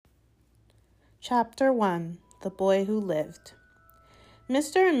Chapter 1. The Boy Who Lived.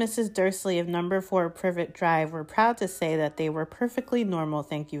 Mr. and Mrs. Dursley of No. 4 Privet Drive were proud to say that they were perfectly normal,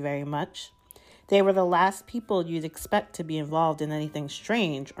 thank you very much. They were the last people you'd expect to be involved in anything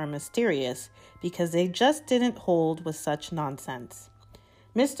strange or mysterious because they just didn't hold with such nonsense.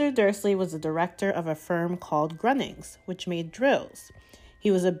 Mr. Dursley was the director of a firm called Grunnings, which made drills.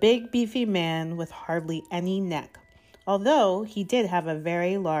 He was a big, beefy man with hardly any neck, although he did have a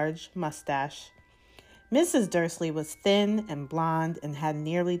very large mustache. Mrs. Dursley was thin and blonde and had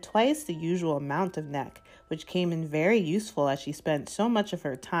nearly twice the usual amount of neck, which came in very useful as she spent so much of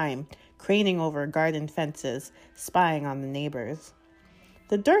her time craning over garden fences, spying on the neighbors.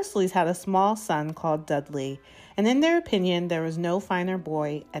 The Dursleys had a small son called Dudley, and in their opinion, there was no finer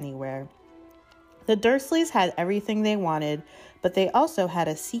boy anywhere. The Dursleys had everything they wanted, but they also had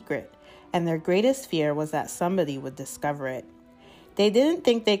a secret, and their greatest fear was that somebody would discover it. They didn't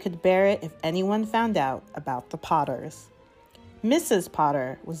think they could bear it if anyone found out about the Potters. Mrs.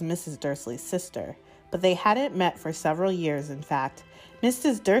 Potter was Mrs. Dursley's sister, but they hadn't met for several years, in fact.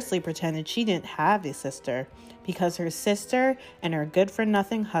 Mrs. Dursley pretended she didn't have a sister because her sister and her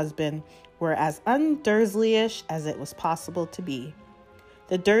good-for-nothing husband were as un-Dursleyish as it was possible to be.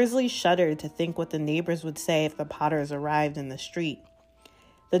 The Dursleys shuddered to think what the neighbors would say if the Potters arrived in the street.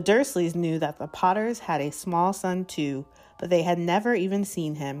 The Dursleys knew that the Potters had a small son too, but they had never even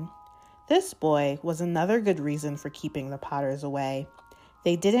seen him. This boy was another good reason for keeping the Potters away.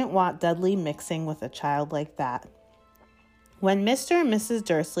 They didn't want Dudley mixing with a child like that. When Mr. and Mrs.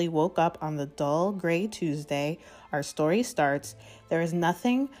 Dursley woke up on the dull gray Tuesday our story starts, there is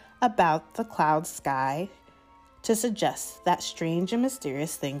nothing about the cloud sky to suggest that strange and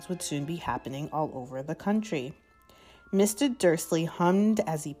mysterious things would soon be happening all over the country. Mr. Dursley hummed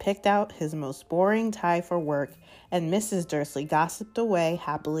as he picked out his most boring tie for work, and Mrs. Dursley gossiped away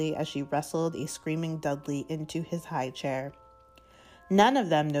happily as she wrestled a screaming Dudley into his high chair. None of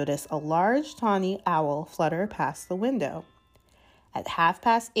them noticed a large tawny owl flutter past the window. At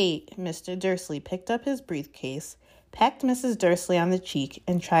 8:30, Mr. Dursley picked up his briefcase, pecked Mrs. Dursley on the cheek,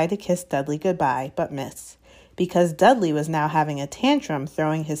 and tried to kiss Dudley goodbye, but missed, because Dudley was now having a tantrum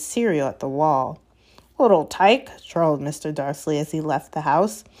throwing his cereal at the wall. "Little tyke," drawled Mr. Dursley as he left the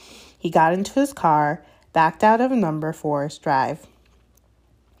house. He got into his car, backed out of No. 4's drive.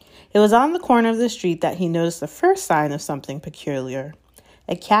 It was on the corner of the street that he noticed the first sign of something peculiar.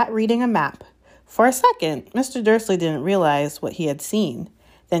 A cat reading a map. For a second, Mr. Dursley didn't realize what he had seen.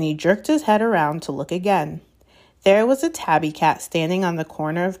 Then he jerked his head around to look again. There was a tabby cat standing on the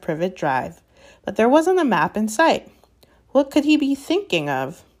corner of Privet Drive, but there wasn't a map in sight. What could he be thinking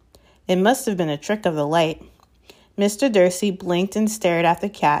of? It must have been a trick of the light. Mr. Dursley blinked and stared at the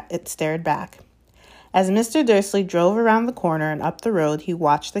cat. It stared back. As Mr. Dursley drove around the corner and up the road, he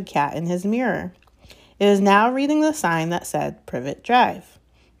watched the cat in his mirror. It was now reading the sign that said Privet Drive.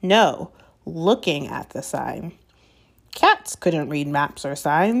 No, looking at the sign. Cats couldn't read maps or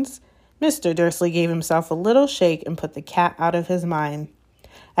signs. Mr. Dursley gave himself a little shake and put the cat out of his mind.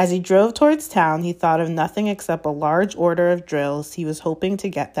 As he drove towards town, he thought of nothing except a large order of drills he was hoping to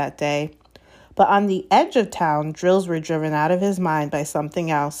get that day. But on the edge of town, drills were driven out of his mind by something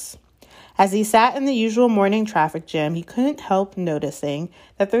else. As he sat in the usual morning traffic jam, he couldn't help noticing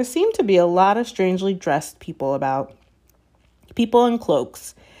that there seemed to be a lot of strangely dressed people about. People in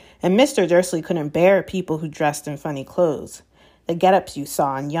cloaks. And Mr. Dursley couldn't bear people who dressed in funny clothes. The get-ups you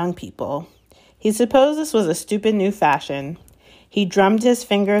saw in young people. He supposed this was a stupid new fashion. He drummed his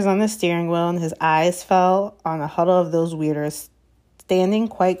fingers on the steering wheel and his eyes fell on a huddle of those weirdos standing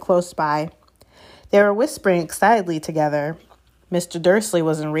quite close by. They were whispering excitedly together. Mr. Dursley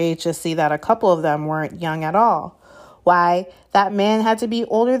was enraged to see that a couple of them weren't young at all. Why, that man had to be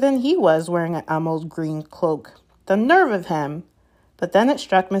older than he was wearing an emerald green cloak. The nerve of him! But then it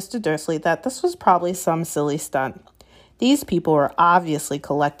struck Mr. Dursley that this was probably some silly stunt. These people were obviously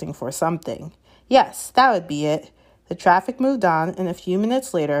collecting for something. Yes, that would be it. The traffic moved on, and a few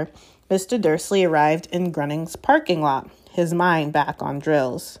minutes later, Mr. Dursley arrived in Grunning's parking lot, his mind back on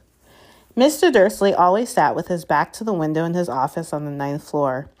drills. Mr. Dursley always sat with his back to the window in his office on the 9th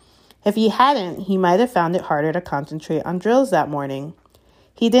floor. If he hadn't, he might have found it harder to concentrate on drills that morning.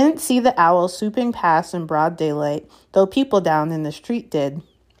 He didn't see the owl swooping past in broad daylight, though people down in the street did.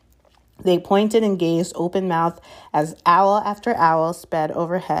 They pointed and gazed open-mouthed as owl after owl sped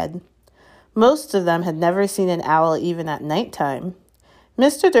overhead. Most of them had never seen an owl even at nighttime.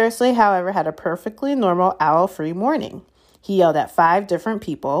 Mr. Dursley, however, had a perfectly normal owl-free morning. He yelled at 5 different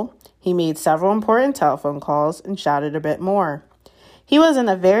people. He made several important telephone calls and shouted a bit more. He was in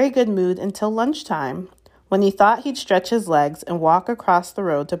a very good mood until lunchtime. when he thought he'd stretch his legs and walk across the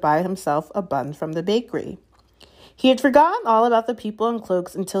road to buy himself a bun from the bakery. He had forgotten all about the people in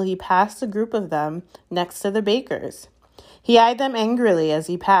cloaks until he passed a group of them next to the baker's. He eyed them angrily as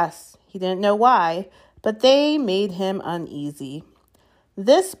he passed. He didn't know why, but they made him uneasy.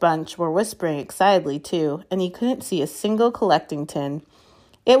 This bunch were whispering excitedly, too, and he couldn't see a single collecting tin.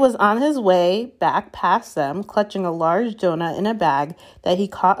 It was on his way back past them, clutching a large donut in a bag, that he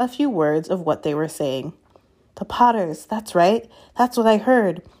caught a few words of what they were saying. "The Potters, that's right. That's what I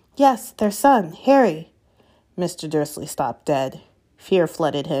heard. Yes, their son, Harry." Mr. Dursley stopped dead. Fear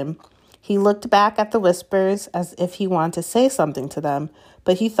flooded him. He looked back at the whispers as if he wanted to say something to them,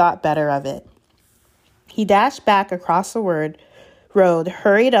 but he thought better of it. He dashed back across the road,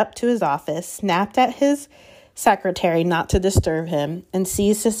 hurried up to his office, snapped at his secretary not to disturb him, and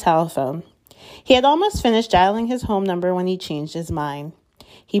seized his telephone. He had almost finished dialing his home number when he changed his mind.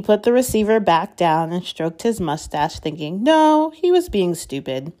 He put the receiver back down and stroked his mustache, thinking, no, he was being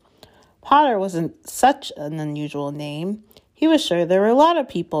stupid. Potter wasn't such an unusual name. He was sure there were a lot of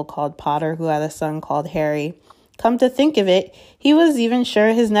people called Potter who had a son called Harry. Come to think of it, he was even sure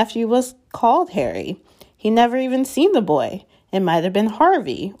his nephew was called Harry. He never even seen the boy. It might have been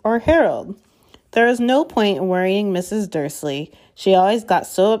Harvey or Harold. There was no point in worrying Mrs. Dursley. She always got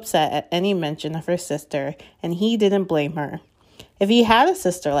so upset at any mention of her sister, and he didn't blame her. If he had a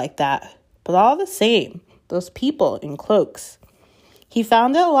sister like that, but all the same, those people in cloaks. He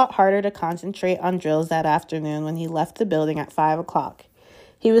found it a lot harder to concentrate on drills that afternoon when he left the building at 5 o'clock.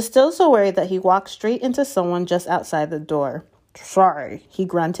 He was still so worried that he walked straight into someone just outside the door. "Sorry," he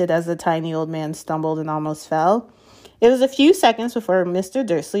grunted as the tiny old man stumbled and almost fell. It was a few seconds before Mr.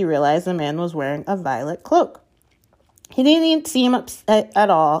 Dursley realized the man was wearing a violet cloak. He didn't even seem upset at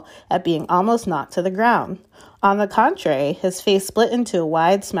all at being almost knocked to the ground. On the contrary, his face split into a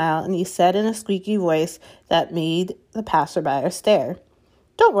wide smile, and he said in a squeaky voice that made the passerby stare,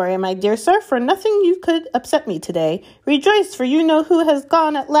 "Don't worry, my dear sir, for nothing you could upset me today. Rejoice, for you know who has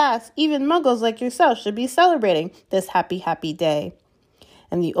gone at last. Even muggles like yourself should be celebrating this happy, happy day."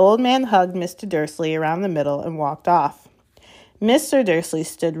 And the old man hugged Mr. Dursley around the middle and walked off. Mr. Dursley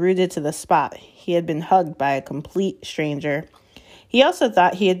stood rooted to the spot. He had been hugged by a complete stranger. He also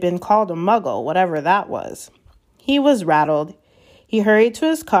thought he had been called a muggle, whatever that was. He was rattled. He hurried to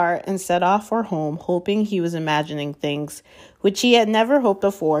his car and set off for home, hoping he was imagining things, which he had never hoped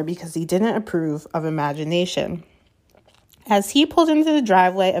before because he didn't approve of imagination. As he pulled into the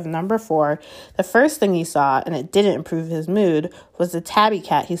driveway of number 4, the first thing he saw, and it didn't improve his mood, was the tabby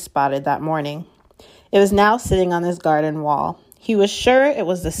cat he spotted that morning. It was now sitting on his garden wall. He was sure it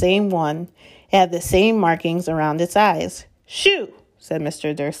was the same one. It had the same markings around its eyes. "Shoo!" said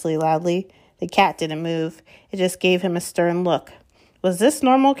Mr. Dursley loudly. The cat didn't move. It just gave him a stern look. Was this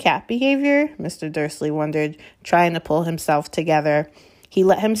normal cat behavior? Mr. Dursley wondered, trying to pull himself together. He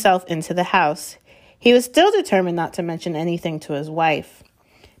let himself into the house. He was still determined not to mention anything to his wife.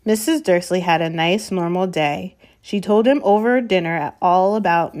 Mrs. Dursley had a nice, normal day. She told him over dinner all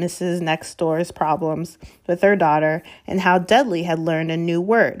about Mrs. Next Door's problems with her daughter and how Dudley had learned a new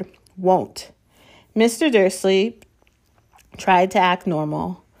word, won't. Mr. Dursley tried to act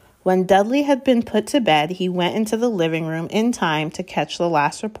normal. When Dudley had been put to bed, he went into the living room in time to catch the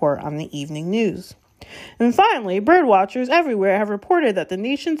last report on the evening news. "And finally, birdwatchers everywhere have reported that the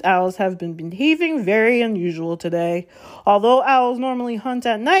nation's owls have been behaving very unusual today. Although owls normally hunt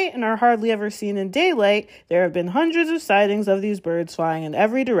at night and are hardly ever seen in daylight, there have been hundreds of sightings of these birds flying in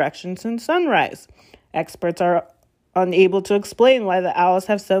every direction since sunrise. Experts are unable to explain why the owls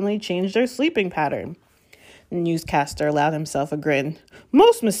have suddenly changed their sleeping pattern." The newscaster allowed himself a grin.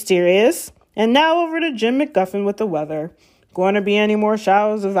 "Most mysterious. And now over to Jim McGuffin with the weather. Going to be any more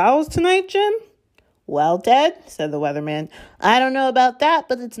showers of owls tonight, Jim?" "Well, Ted," said the weatherman, "I don't know about that,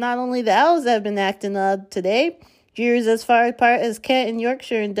 but it's not only the owls that have been acting odd today. Jeers as far apart as Kent and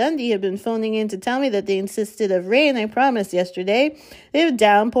Yorkshire and Dundee have been phoning in to tell me that they insisted of rain I promised yesterday. They have a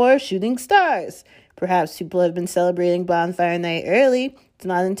downpour of shooting stars. Perhaps people have been celebrating bonfire night early. It's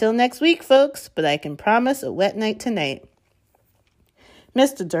not until next week, folks, but I can promise a wet night tonight."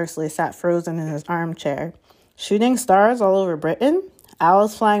 Mr. Dursley sat frozen in his armchair. Shooting stars all over Britain?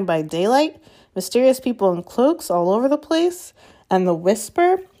 Owls flying by daylight? Mysterious people in cloaks all over the place? And a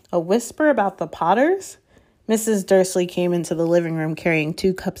whisper about the Potters? Mrs. Dursley came into the living room carrying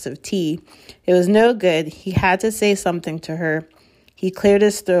 2 cups of tea. It was no good. He had to say something to her. He cleared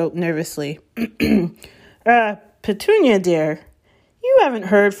his throat nervously. "Petunia, dear, you haven't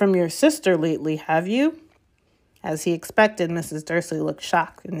heard from your sister lately, have you?" As he expected, Mrs. Dursley looked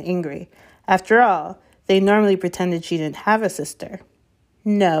shocked and angry. After all, they normally pretended she didn't have a sister.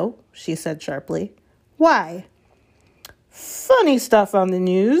 "No," she said sharply. Why? Funny stuff on the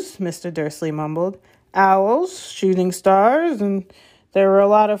news, Mr. Dursley mumbled. Owls, shooting stars, and there were a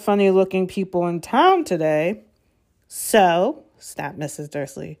lot of funny-looking people in town today. So, snapped Mrs.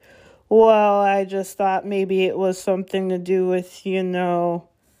 Dursley. Well, I just thought maybe it was something to do with,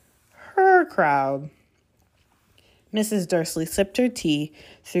 her crowd. Mrs. Dursley sipped her tea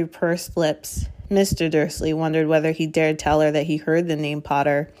through pursed lips. Mr. Dursley wondered whether he dared tell her that he heard the name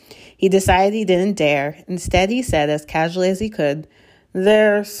Potter. He decided he didn't dare. Instead, he said, as casually as he could,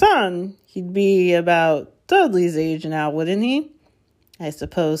 their son, he'd be about Dudley's age now, wouldn't he? I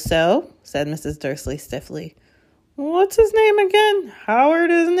suppose so, said Mrs. Dursley stiffly. What's his name again?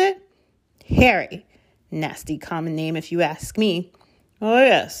 Howard, isn't it? Harry. Nasty common name if you ask me. Oh,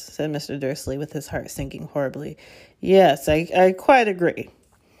 yes, said Mr. Dursley with his heart sinking horribly. Yes, I quite agree.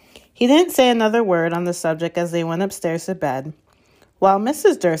 He didn't say another word on the subject as they went upstairs to bed. While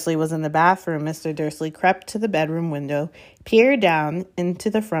Mrs. Dursley was in the bathroom, Mr. Dursley crept to the bedroom window, peered down into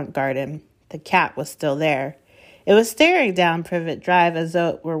the front garden. The cat was still there. It was staring down Privet Drive as though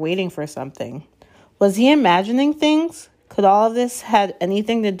it were waiting for something. Was he imagining things? Could all of this had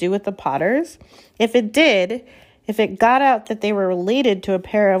anything to do with the Potters? If it did, if it got out that they were related to a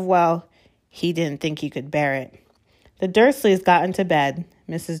pair of, well, he didn't think he could bear it. The Dursleys got into bed.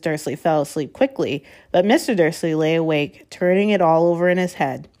 Mrs. Dursley fell asleep quickly, but Mr. Dursley lay awake, turning it all over in his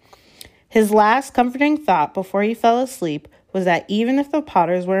head. His last comforting thought before he fell asleep was that even if the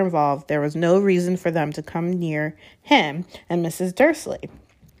Potters were involved, there was no reason for them to come near him and Mrs. Dursley.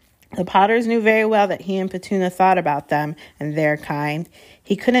 The Potters knew very well that he and Petunia thought about them and their kind.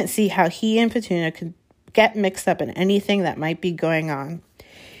 He couldn't see how he and Petunia could get mixed up in anything that might be going on.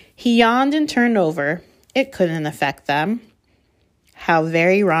 He yawned and turned over. It couldn't affect them. How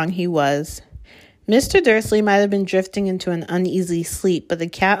very wrong he was. Mr. Dursley might have been drifting into an uneasy sleep, but the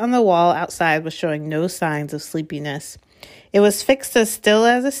cat on the wall outside was showing no signs of sleepiness. It was fixed as still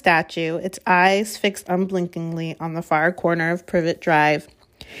as a statue, its eyes fixed unblinkingly on the far corner of Privet Drive.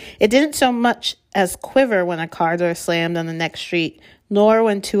 It didn't so much as quiver when a car door slammed on the next street, nor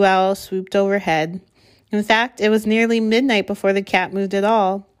when two owls swooped overhead. In fact, it was nearly midnight before the cat moved at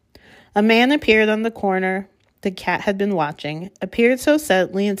all. A man appeared on the corner the cat had been watching, appeared so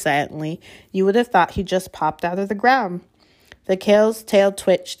suddenly and silently you would have thought he just popped out of the ground. The cale's tail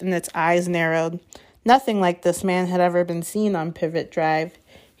twitched and its eyes narrowed. Nothing like this man had ever been seen on Privet Drive.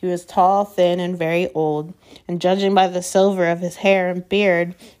 He was tall, thin, and very old, and judging by the silver of his hair and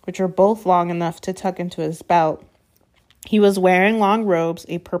beard, which were both long enough to tuck into his belt, he was wearing long robes,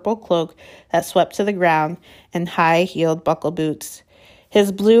 a purple cloak that swept to the ground, and high-heeled buckle boots.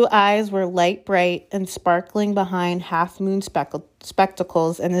 His blue eyes were light bright and sparkling behind half-moon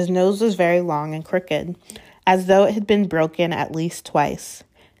spectacles, and his nose was very long and crooked, as though it had been broken at least twice.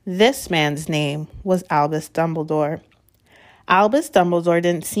 This man's name was Albus Dumbledore. Albus Dumbledore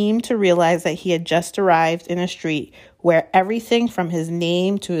didn't seem to realize that he had just arrived in a street where everything from his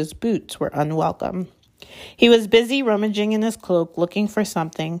name to his boots were unwelcome. He was busy rummaging in his cloak looking for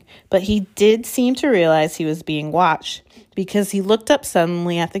something, but he did seem to realize he was being watched, because he looked up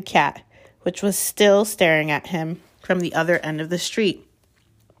suddenly at the cat, which was still staring at him from the other end of the street.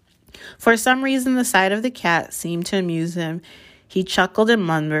 For some reason, the sight of the cat seemed to amuse him. He chuckled and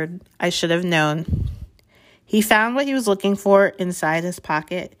murmured, "I should have known." He found what he was looking for inside his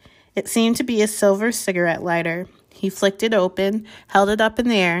pocket. It seemed to be a silver cigarette lighter. He flicked it open, held it up in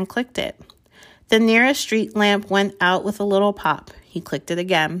the air, and clicked it. The nearest street lamp went out with a little pop. He clicked it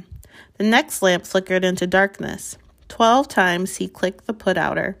again. The next lamp flickered into darkness. 12 times he clicked the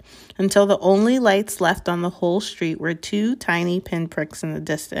put-outer, until the only lights left on the whole street were 2 tiny pinpricks in the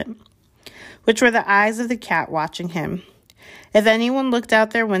distance, which were the eyes of the cat watching him. If anyone looked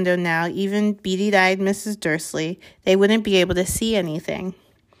out their window now, even beady-eyed Mrs. Dursley, they wouldn't be able to see anything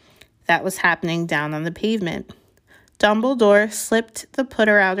that was happening down on the pavement. Dumbledore slipped the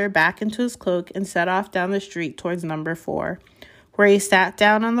put-outer back into his cloak and set off down the street towards number 4, where he sat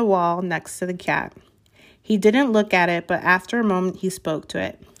down on the wall next to the cat. He didn't look at it, but after a moment he spoke to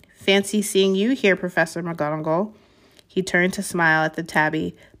it. "Fancy seeing you here, Professor McGonagall." He turned to smile at the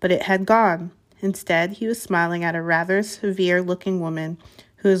tabby, but it had gone. Instead, he was smiling at a rather severe-looking woman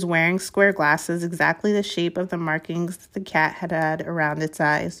who was wearing square glasses exactly the shape of the markings the cat had had around its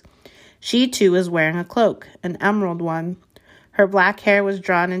eyes. She, too, was wearing a cloak, an emerald one. Her black hair was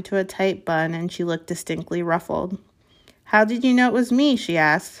drawn into a tight bun, and she looked distinctly ruffled. "How did you know it was me?" she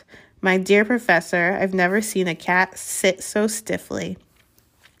asked. "My dear Professor, I've never seen a cat sit so stiffly."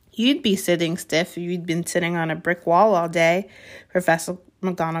 "You'd be sitting stiff if you'd been sitting on a brick wall all day," Professor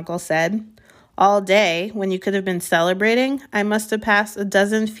McGonagall said. All day, when you could have been celebrating, I must have passed a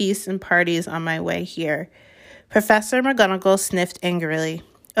dozen feasts and parties on my way here. Professor McGonagall sniffed angrily.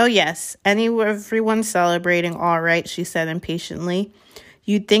 Oh yes, everyone's celebrating all right, she said impatiently.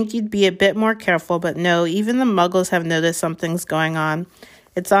 You'd think you'd be a bit more careful, but no, even the Muggles have noticed something's going on.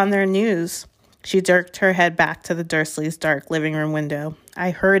 It's on their news. She jerked her head back to the Dursleys' dark living room window.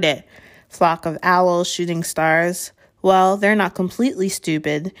 I heard it. Flock of owls shooting stars. Well, they're not completely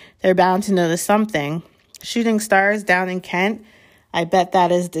stupid. They're bound to notice something. Shooting stars down in Kent? I bet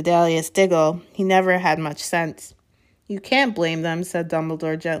that is Dedalius Diggle. He never had much sense. You can't blame them, said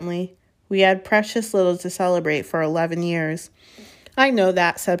Dumbledore gently. We had precious little to celebrate for 11 years. I know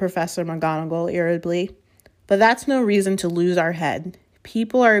that, said Professor McGonagall irritably. But that's no reason to lose our head.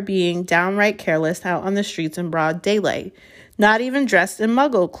 People are being downright careless out on the streets in broad daylight, not even dressed in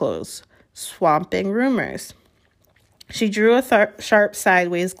Muggle clothes, swamping rumors. She drew a sharp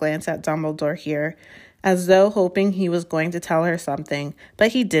sideways glance at Dumbledore here, as though hoping he was going to tell her something,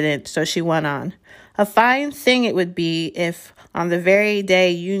 but he didn't, so she went on. A fine thing it would be if, on the very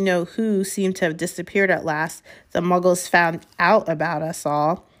day you-know-who seemed to have disappeared at last, the Muggles found out about us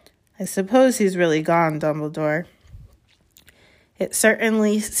all. I suppose he's really gone, Dumbledore. It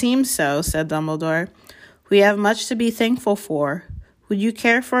certainly seems so, said Dumbledore. We have much to be thankful for. Would you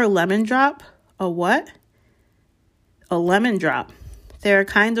care for a lemon drop? A what? A lemon drop. They're a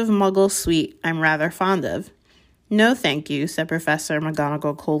kind of Muggle sweet I'm rather fond of. No, thank you, said Professor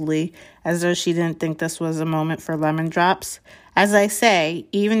McGonagall coldly, as though she didn't think this was a moment for lemon drops. As I say,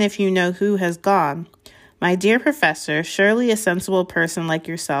 even if you-know-who has gone. My dear Professor, surely a sensible person like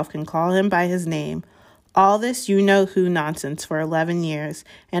yourself can call him by his name. All this you-know-who nonsense for 11 years,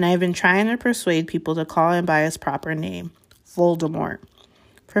 and I've been trying to persuade people to call him by his proper name. Voldemort.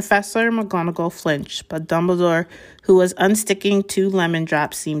 Professor McGonagall flinched, but Dumbledore, who was unsticking 2 lemon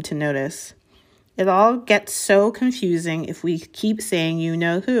drops, seemed to notice. It all gets so confusing if we keep saying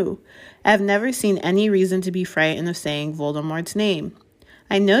you-know-who. I've never seen any reason to be frightened of saying Voldemort's name.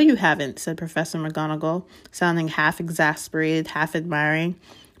 I know you haven't, said Professor McGonagall, sounding half exasperated, half admiring.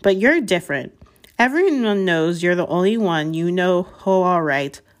 But you're different. Everyone knows you're the only one you-know-who all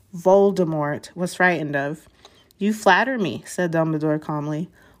right, Voldemort, was frightened of. You flatter me, said Dumbledore calmly.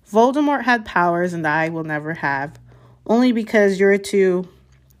 Voldemort had powers and I will never have. Only because you're too,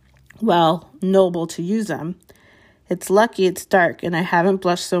 noble to use them. It's lucky it's dark, and I haven't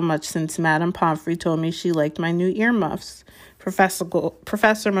blushed so much since Madame Pomfrey told me she liked my new earmuffs. Professor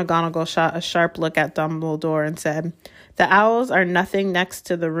McGonagall shot a sharp look at Dumbledore and said, The owls are nothing next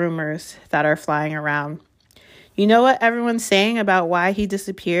to the rumors that are flying around. You know what everyone's saying about why he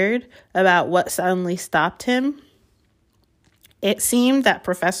disappeared? About what suddenly stopped him? It seemed that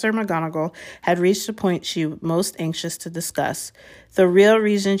Professor McGonagall had reached the point she was most anxious to discuss, the real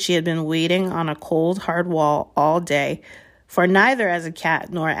reason she had been waiting on a cold, hard wall all day, for neither as a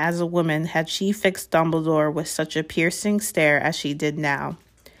cat nor as a woman had she fixed Dumbledore with such a piercing stare as she did now.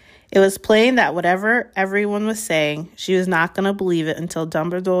 It was plain that whatever everyone was saying, she was not going to believe it until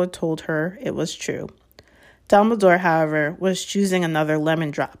Dumbledore told her it was true. Dumbledore, however, was choosing another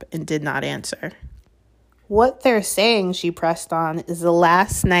lemon drop and did not answer. What they're saying, she pressed on, is the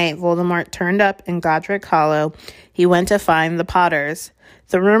last night Voldemort turned up in Godric Hollow, he went to find the Potters.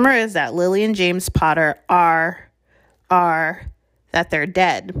 The rumor is that Lily and James Potter that they're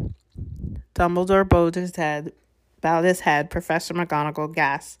dead. Dumbledore bowed his head. Professor McGonagall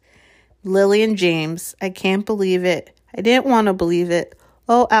gasped. Lily and James, I can't believe it. I didn't want to believe it.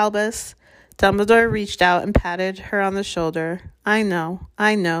 Oh, Albus. Dumbledore reached out and patted her on the shoulder. I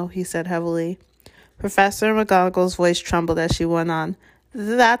know, he said heavily. Professor McGonagall's voice trembled as she went on.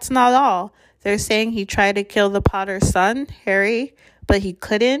 That's not all. They're saying he tried to kill the Potter's son, Harry, but he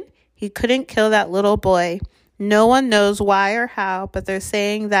couldn't. He couldn't kill that little boy. No one knows why or how, but they're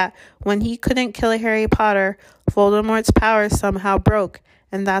saying that when he couldn't kill Harry Potter, Voldemort's powers somehow broke,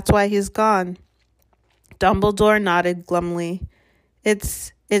 and that's why he's gone. Dumbledore nodded glumly.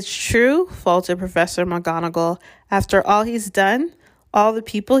 It's true, faltered Professor McGonagall. After all he's done? All the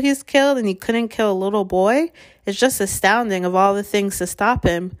people he's killed and he couldn't kill a little boy? It's just astounding of all the things to stop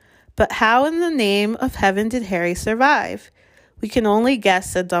him. But how in the name of heaven did Harry survive? We can only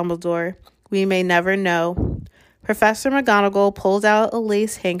guess, said Dumbledore. We may never know. Professor McGonagall pulled out a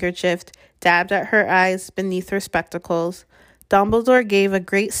lace handkerchief, dabbed at her eyes beneath her spectacles. Dumbledore gave a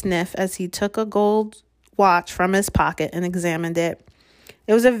great sniff as he took a gold watch from his pocket and examined it.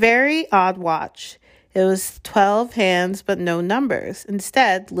 It was a very odd watch. It was 12 hands, but no numbers.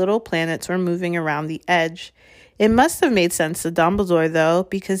 Instead, little planets were moving around the edge. It must have made sense to Dumbledore, though,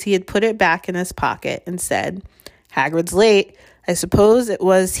 because he had put it back in his pocket and said, Hagrid's late. I suppose it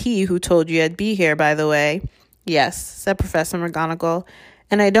was he who told you I'd be here, by the way. Yes, said Professor McGonagall,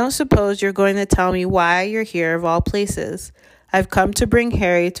 and I don't suppose you're going to tell me why you're here of all places. I've come to bring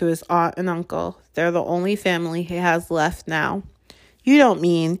Harry to his aunt and uncle. They're the only family he has left now. You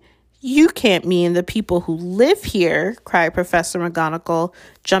can't mean the people who live here, cried Professor McGonagall,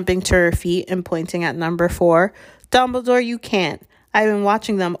 jumping to her feet and pointing at number 4. Dumbledore, you can't. I've been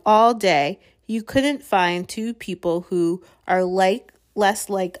watching them all day. You couldn't find 2 people who are less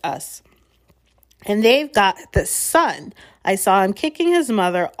like us. And they've got the son. I saw him kicking his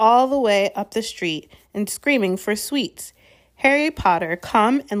mother all the way up the street and screaming for sweets. Harry Potter,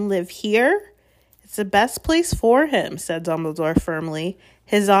 come and live here? It's the best place for him, said Dumbledore firmly.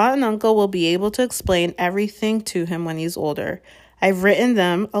 His aunt and uncle will be able to explain everything to him when he's older. I've written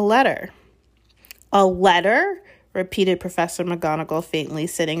them a letter. A letter? Repeated Professor McGonagall faintly,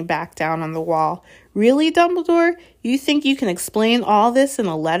 sitting back down on the wall. Really, Dumbledore? You think you can explain all this in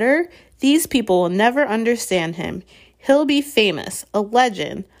a letter? These people will never understand him. He'll be famous, a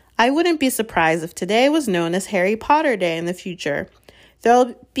legend. I wouldn't be surprised if today was known as Harry Potter Day in the future.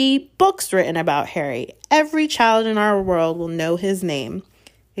 There'll be books written about Harry. Every child in our world will know his name.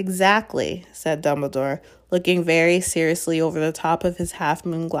 Exactly, said Dumbledore, looking very seriously over the top of his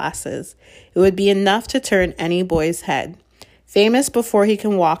half-moon glasses. It would be enough to turn any boy's head. Famous before he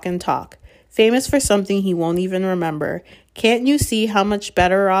can walk and talk. Famous for something he won't even remember. Can't you see how much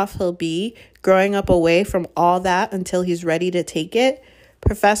better off he'll be growing up away from all that until he's ready to take it?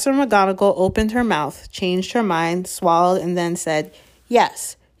 Professor McGonagall opened her mouth, changed her mind, swallowed, and then said,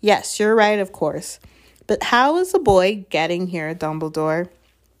 Yes, you're right, of course. But how is the boy getting here, Dumbledore?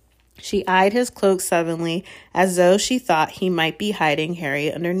 She eyed his cloak suddenly, as though she thought he might be hiding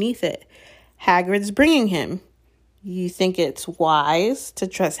Harry underneath it. Hagrid's bringing him. You think it's wise to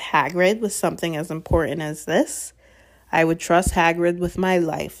trust Hagrid with something as important as this? I would trust Hagrid with my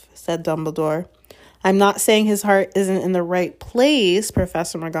life, said Dumbledore. I'm not saying his heart isn't in the right place,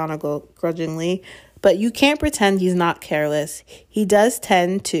 Professor McGonagall grudgingly, but you can't pretend he's not careless. He does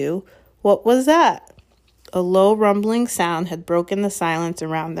tend to. What was that? A low rumbling sound had broken the silence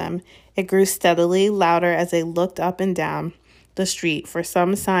around them. It grew steadily louder as they looked up and down the street for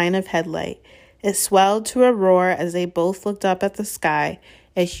some sign of headlight. It swelled to a roar as they both looked up at the sky.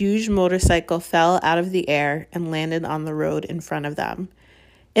 A huge motorcycle fell out of the air and landed on the road in front of them.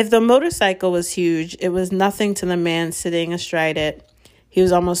 If the motorcycle was huge, it was nothing to the man sitting astride it. He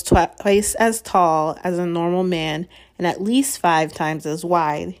was almost twice as tall as a normal man and at least 5 times as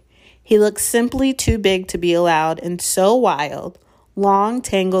wide. He looked simply too big to be allowed and so wild. Long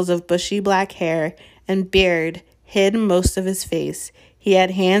tangles of bushy black hair and beard hid most of his face. He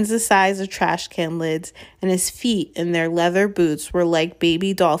had hands the size of trash can lids, and his feet in their leather boots were like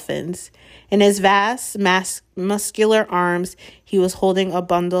baby dolphins. In his vast, muscular arms, he was holding a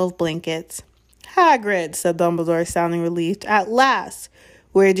bundle of blankets. Hagrid, said Dumbledore, sounding relieved. At last!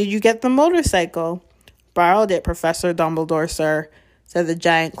 Where did you get the motorcycle? Borrowed it, Professor Dumbledore, sir, said the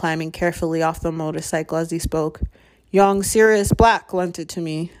giant, climbing carefully off the motorcycle as he spoke. Young Sirius Black lent it to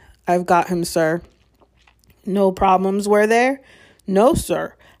me. I've got him, sir. No problems, were there? No,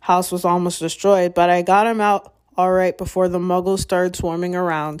 sir. House was almost destroyed, but I got him out all right before the muggles started swarming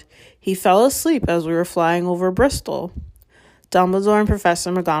around. He fell asleep as we were flying over Bristol. Dumbledore and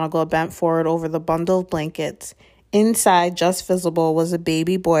Professor McGonagall bent forward over the bundle of blankets. Inside, just visible, was a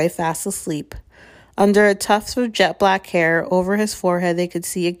baby boy fast asleep. Under a tuft of jet black hair over his forehead, they could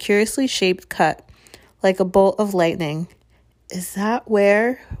see a curiously shaped cut, like a bolt of lightning. Is that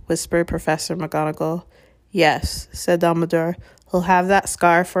where? Whispered Professor McGonagall. Yes, said Dumbledore. He'll have that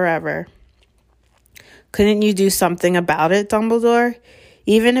scar forever. Couldn't you do something about it, Dumbledore?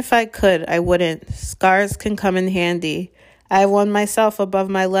 Even if I could, I wouldn't. Scars can come in handy. I have one myself above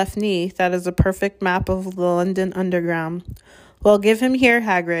my left knee that is a perfect map of the London Underground. Well, give him here,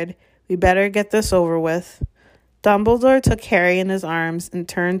 Hagrid. We better get this over with. Dumbledore took Harry in his arms and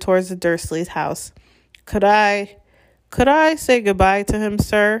turned towards the Dursleys' house. Could I say goodbye to him,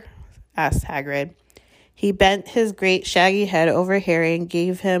 sir? Asked Hagrid. He bent his great shaggy head over Harry and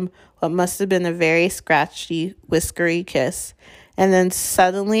gave him what must have been a very scratchy, whiskery kiss. And then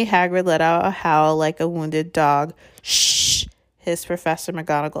suddenly Hagrid let out a howl like a wounded dog. Shh! Hissed Professor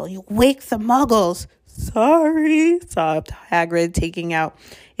McGonagall. You wake the muggles! Sorry, sobbed Hagrid, taking out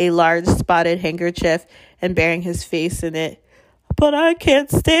a large spotted handkerchief and burying his face in it. But I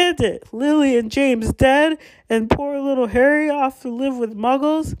can't stand it. Lily and James dead and poor little Harry off to live with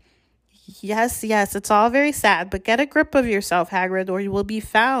muggles. Yes, it's all very sad, but get a grip of yourself, Hagrid, or you will be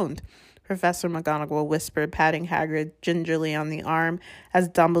found, Professor McGonagall whispered, patting Hagrid gingerly on the arm as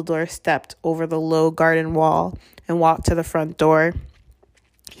Dumbledore stepped over the low garden wall and walked to the front door.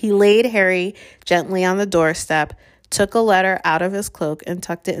 He laid Harry gently on the doorstep, took a letter out of his cloak and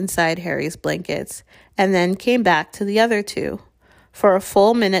tucked it inside Harry's blankets, and then came back to the other two. For a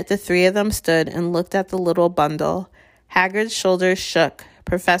full minute, the three of them stood and looked at the little bundle. Hagrid's shoulders shook.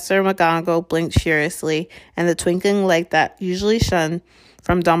 Professor McGonagall blinked furiously, and the twinkling light that usually shone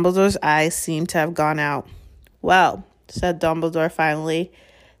from Dumbledore's eyes seemed to have gone out. "Well," said Dumbledore finally,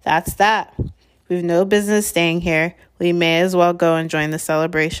 "that's that. We've no business staying here. We may as well go and join the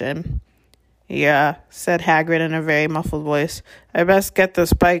celebration." "Yeah," said Hagrid in a very muffled voice. "I best get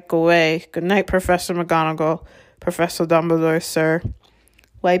this bike away. Good night, Professor McGonagall. Professor Dumbledore, sir."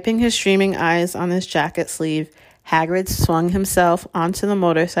 Wiping his streaming eyes on his jacket sleeve, Hagrid swung himself onto the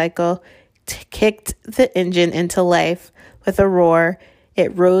motorcycle, kicked the engine into life. With a roar,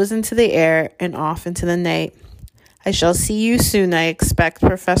 it rose into the air and off into the night. "I shall see you soon, I expect,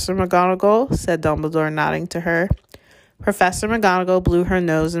 Professor McGonagall," said Dumbledore, nodding to her. Professor McGonagall blew her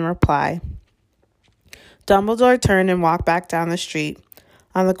nose in reply. Dumbledore turned and walked back down the street.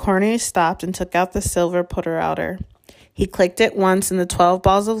 On the corner, he stopped and took out the silver putter-outer. He clicked it once, and the 12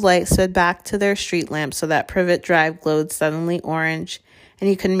 balls of light slid back to their street lamp so that Privet Drive glowed suddenly orange, and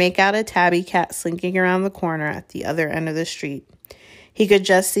he could make out a tabby cat slinking around the corner at the other end of the street. He could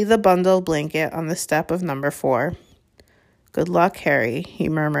just see the bundle blanket on the step of number 4. "Good luck, Harry," he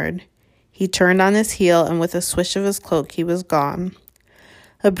murmured. He turned on his heel, and with a swish of his cloak, he was gone.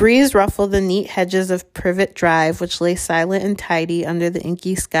 A breeze ruffled the neat hedges of Privet Drive, which lay silent and tidy under the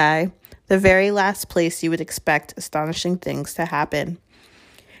inky sky, the very last place you would expect astonishing things to happen.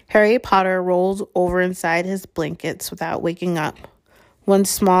 Harry Potter rolled over inside his blankets without waking up. One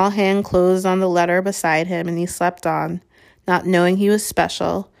small hand closed on the letter beside him, and he slept on, not knowing he was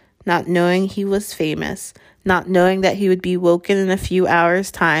special, not knowing he was famous, not knowing that he would be woken in a few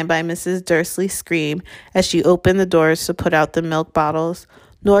hours' time by Mrs. Dursley's scream as she opened the doors to put out the milk bottles,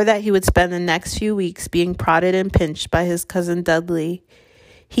 nor that he would spend the next few weeks being prodded and pinched by his cousin Dudley.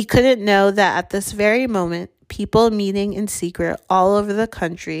 He couldn't know that at this very moment, people meeting in secret all over the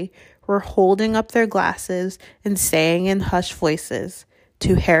country were holding up their glasses and saying in hushed voices,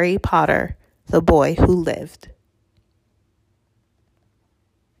 "To Harry Potter, the boy who lived."